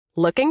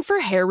Looking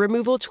for hair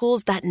removal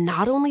tools that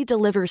not only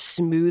deliver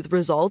smooth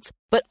results,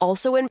 but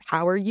also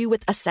empower you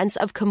with a sense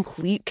of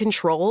complete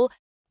control?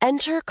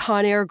 Enter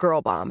Conair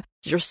Girl Bomb,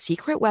 your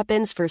secret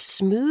weapons for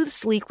smooth,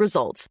 sleek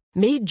results,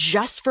 made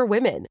just for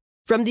women.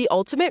 From the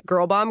ultimate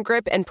Girl Bomb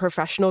grip and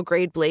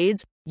professional-grade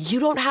blades, you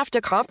don't have to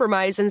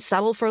compromise and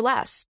settle for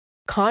less.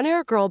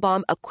 Conair Girl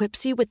Bomb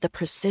equips you with the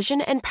precision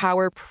and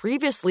power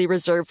previously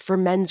reserved for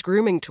men's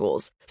grooming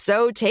tools.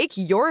 So take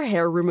your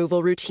hair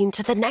removal routine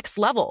to the next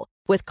level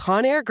with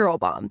Conair Girl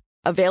Bomb.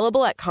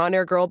 Available at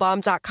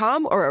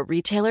ConairGirlBomb.com or a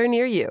retailer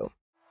near you.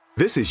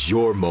 This is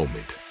your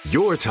moment,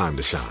 your time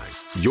to shine,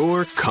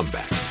 your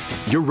comeback.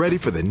 You're ready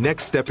for the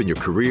next step in your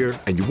career,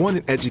 and you want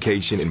an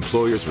education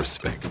employers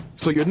respect.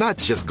 So you're not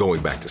just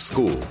going back to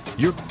school,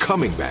 you're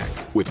coming back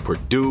with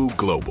Purdue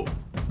Global.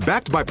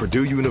 Backed by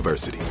Purdue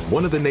University,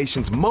 one of the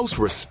nation's most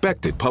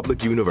respected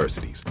public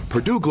universities,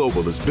 Purdue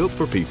Global is built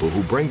for people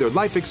who bring their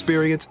life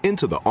experience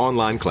into the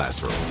online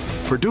classroom.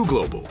 Purdue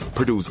Global,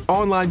 Purdue's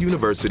online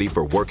university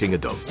for working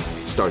adults.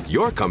 Start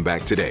your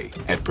comeback today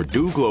at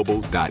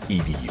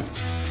purdueglobal.edu.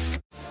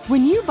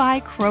 When you buy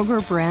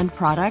Kroger brand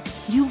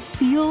products, you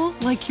feel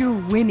like you're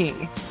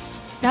winning.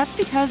 That's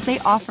because they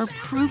offer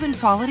proven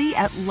quality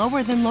at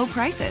lower than low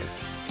prices.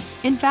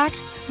 In fact,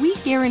 we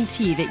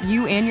guarantee that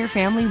you and your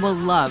family will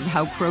love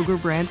how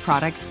Kroger brand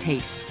products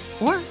taste,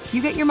 or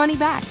you get your money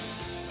back.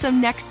 So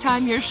next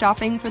time you're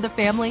shopping for the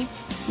family,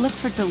 look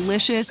for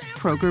delicious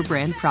Kroger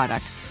brand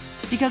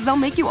products, because they'll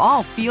make you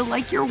all feel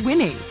like you're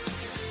winning.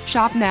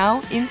 Shop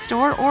now,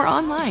 in-store, or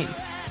online.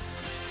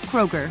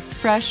 Kroger,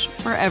 fresh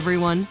for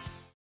everyone.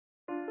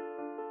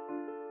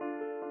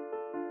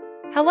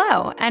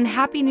 Hello, and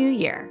Happy New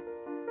Year.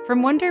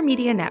 From Wonder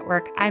Media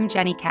Network, I'm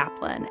Jenny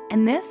Kaplan,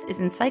 and this is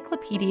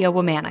Encyclopedia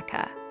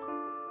Womanica.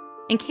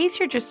 In case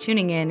you're just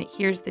tuning in,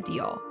 here's the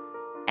deal.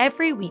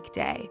 Every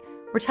weekday,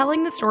 we're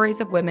telling the stories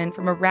of women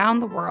from around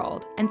the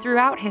world and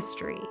throughout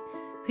history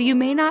who you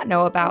may not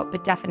know about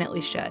but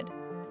definitely should.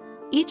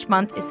 Each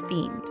month is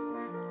themed,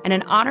 and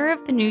in honor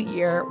of the new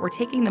year, we're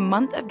taking the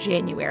month of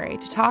January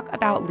to talk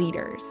about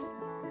leaders.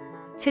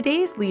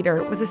 Today's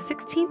leader was a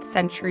 16th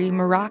century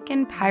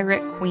Moroccan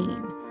pirate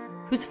queen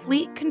whose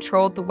fleet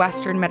controlled the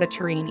Western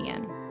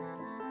Mediterranean.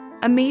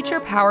 A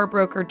major power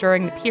broker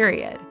during the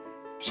period,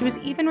 she was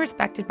even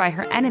respected by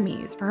her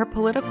enemies for her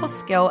political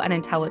skill and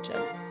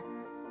intelligence.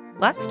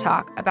 Let's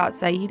talk about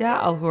Saida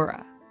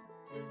al-Hura.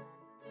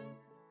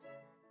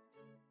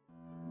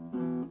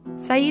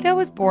 Saida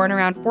was born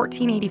around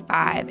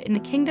 1485 in the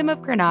Kingdom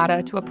of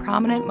Granada to a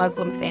prominent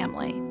Muslim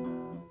family.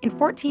 In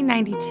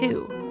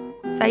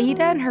 1492,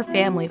 Saida and her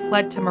family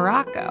fled to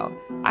Morocco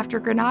after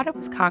Granada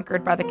was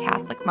conquered by the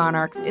Catholic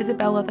monarchs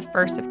Isabella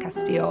I of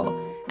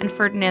Castile and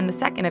Ferdinand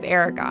II of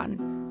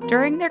Aragon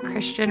during their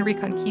Christian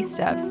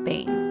reconquista of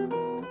Spain.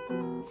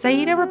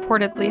 Saida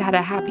reportedly had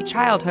a happy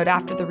childhood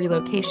after the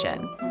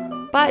relocation,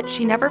 but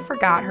she never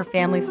forgot her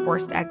family's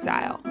forced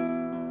exile.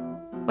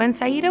 When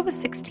Saida was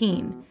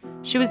 16,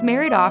 she was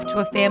married off to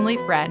a family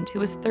friend who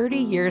was 30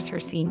 years her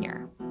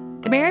senior.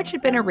 The marriage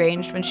had been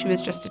arranged when she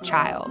was just a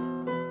child.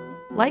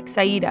 Like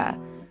Saida,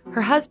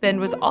 her husband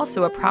was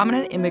also a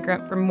prominent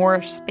immigrant from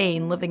Moorish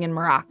Spain living in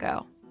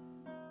Morocco.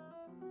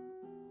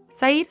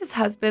 Saida's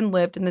husband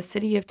lived in the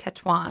city of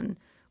Tetuan,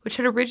 which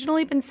had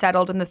originally been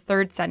settled in the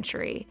 3rd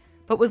century,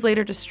 but was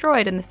later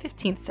destroyed in the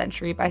 15th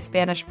century by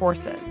Spanish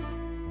forces.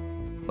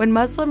 When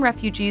Muslim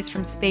refugees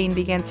from Spain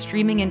began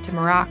streaming into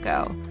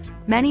Morocco,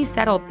 many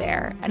settled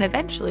there and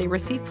eventually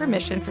received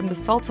permission from the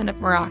Sultan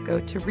of Morocco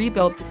to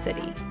rebuild the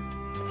city.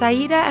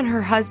 Saida and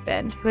her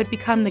husband, who had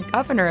become the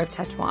governor of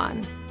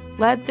Tetuan,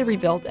 led the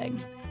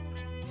rebuilding.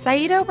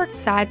 Saida worked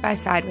side by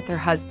side with her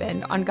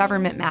husband on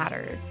government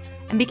matters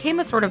and became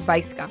a sort of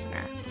vice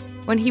governor.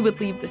 When he would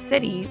leave the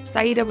city,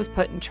 Saida was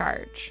put in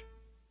charge.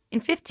 In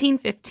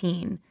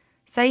 1515,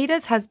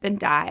 Saida's husband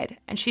died,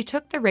 and she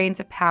took the reins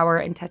of power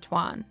in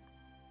Tetuan.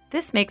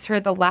 This makes her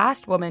the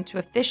last woman to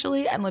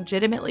officially and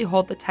legitimately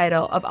hold the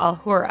title of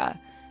Al-Hura,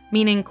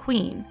 meaning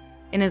queen,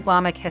 in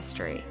Islamic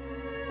history.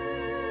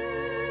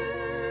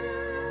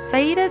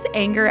 Saida's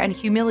anger and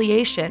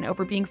humiliation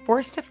over being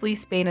forced to flee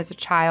Spain as a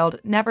child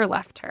never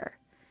left her,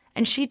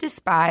 and she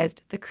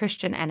despised the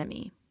Christian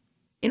enemy.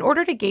 In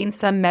order to gain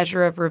some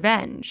measure of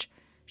revenge,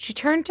 she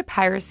turned to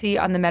piracy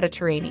on the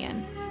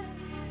Mediterranean.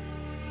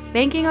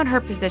 Banking on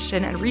her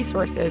position and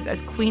resources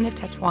as Queen of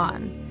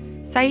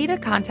Tetuan, Saida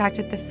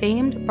contacted the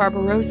famed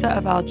Barbarossa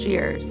of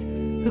Algiers,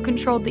 who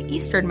controlled the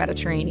eastern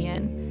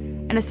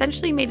Mediterranean, and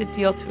essentially made a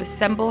deal to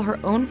assemble her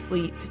own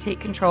fleet to take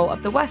control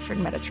of the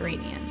western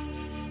Mediterranean.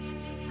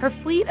 Her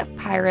fleet of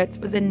pirates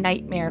was a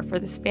nightmare for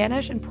the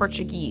Spanish and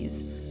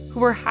Portuguese, who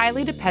were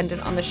highly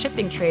dependent on the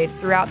shipping trade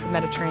throughout the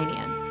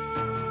Mediterranean.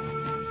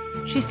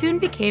 She soon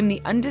became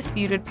the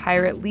undisputed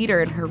pirate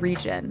leader in her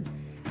region,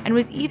 and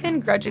was even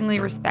grudgingly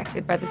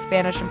respected by the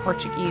Spanish and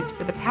Portuguese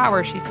for the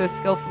power she so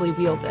skillfully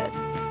wielded.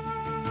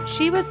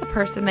 She was the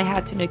person they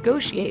had to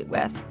negotiate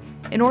with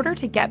in order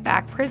to get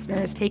back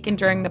prisoners taken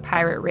during the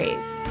pirate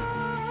raids.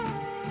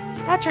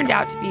 That turned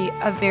out to be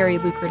a very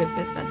lucrative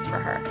business for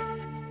her.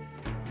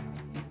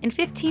 In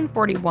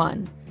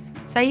 1541,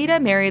 Saida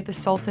married the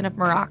Sultan of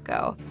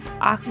Morocco,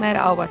 Ahmed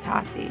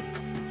al-Watasi.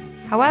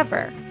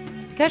 However,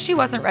 because she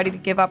wasn't ready to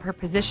give up her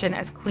position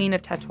as Queen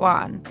of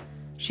Tetuan,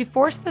 she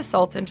forced the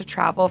Sultan to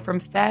travel from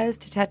Fez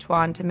to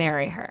Tetuan to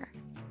marry her.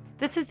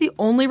 This is the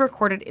only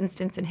recorded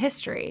instance in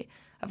history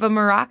of a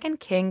Moroccan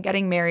king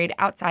getting married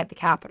outside the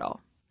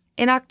capital.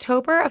 In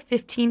October of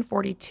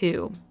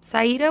 1542,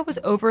 Saida was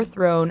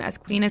overthrown as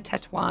Queen of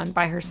Tetuan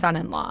by her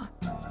son-in-law.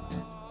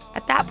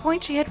 At that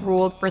point, she had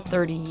ruled for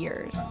 30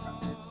 years.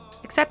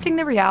 Accepting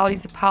the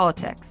realities of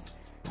politics,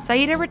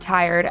 Saida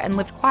retired and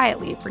lived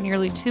quietly for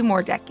nearly 2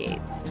 more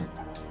decades.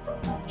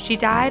 She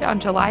died on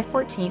July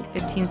 14,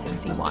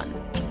 1561.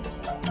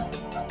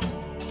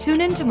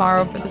 Tune in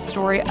tomorrow for the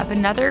story of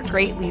another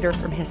great leader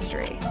from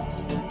history.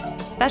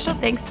 Special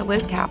thanks to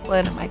Liz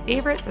Kaplan, my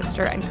favorite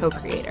sister and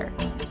co-creator.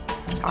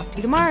 Talk to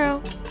you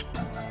tomorrow.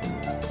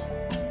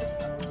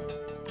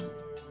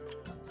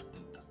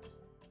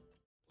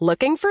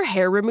 Looking for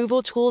hair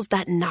removal tools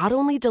that not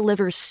only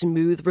deliver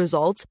smooth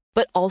results,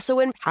 but also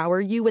empower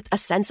you with a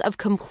sense of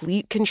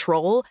complete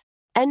control?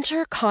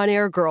 Enter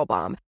Conair Girl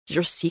Bomb,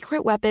 your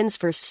secret weapons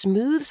for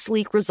smooth,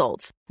 sleek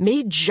results,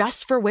 made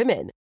just for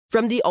women.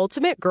 From the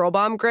ultimate Girl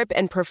Bomb grip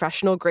and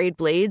professional-grade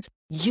blades,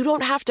 you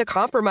don't have to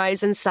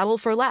compromise and settle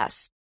for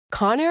less.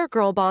 Conair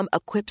Girl Bomb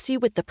equips you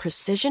with the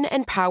precision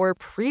and power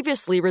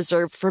previously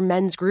reserved for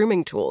men's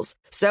grooming tools.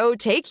 So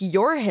take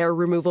your hair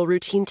removal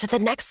routine to the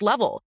next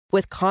level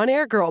with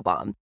Conair Girl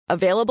Bomb.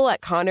 Available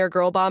at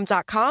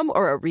ConairGirlBomb.com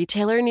or a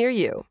retailer near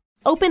you.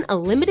 Open a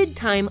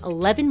limited-time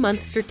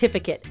 11-month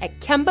certificate at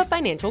Kemba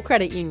Financial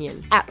Credit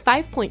Union. At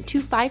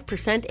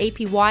 5.25%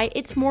 APY,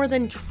 it's more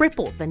than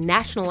triple the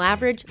national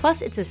average,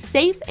 plus it's a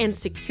safe and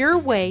secure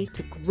way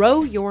to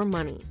grow your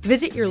money.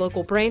 Visit your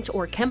local branch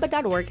or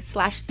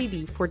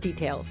kemba.org/cb for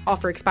details.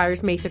 Offer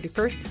expires May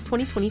 31st,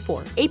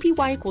 2024.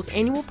 APY equals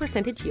annual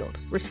percentage yield.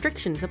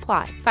 Restrictions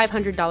apply.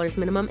 $500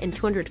 minimum and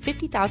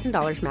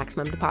 $250,000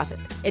 maximum deposit.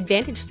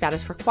 Advantage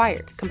status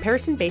required.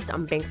 Comparison based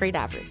on bank rate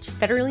average.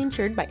 Federally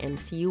insured by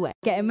NCUA.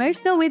 Get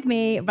emotional with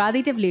me,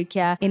 Radhi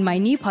Devlukia, in my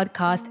new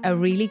podcast, A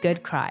Really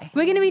Good Cry.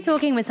 We're going to be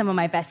talking with some of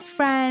my best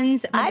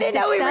friends. I didn't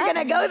know we were going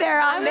to go there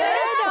on this.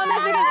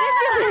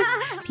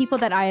 People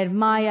that I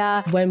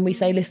admire. When we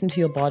say listen to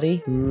your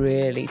body,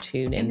 really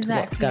tune into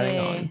what's going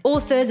on.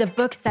 Authors of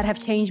books that have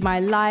changed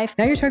my life.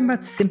 Now you're talking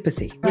about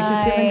sympathy, which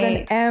is different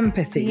than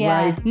empathy,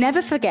 right?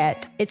 Never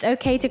forget, it's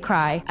okay to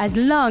cry as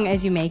long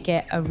as you make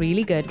it a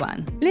really good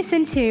one.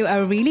 Listen to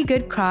A Really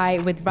Good Cry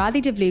with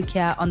Radhi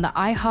Devlukia on the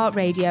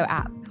iHeartRadio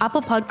app,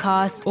 Apple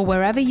Podcasts, or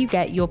wherever you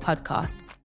get your podcasts.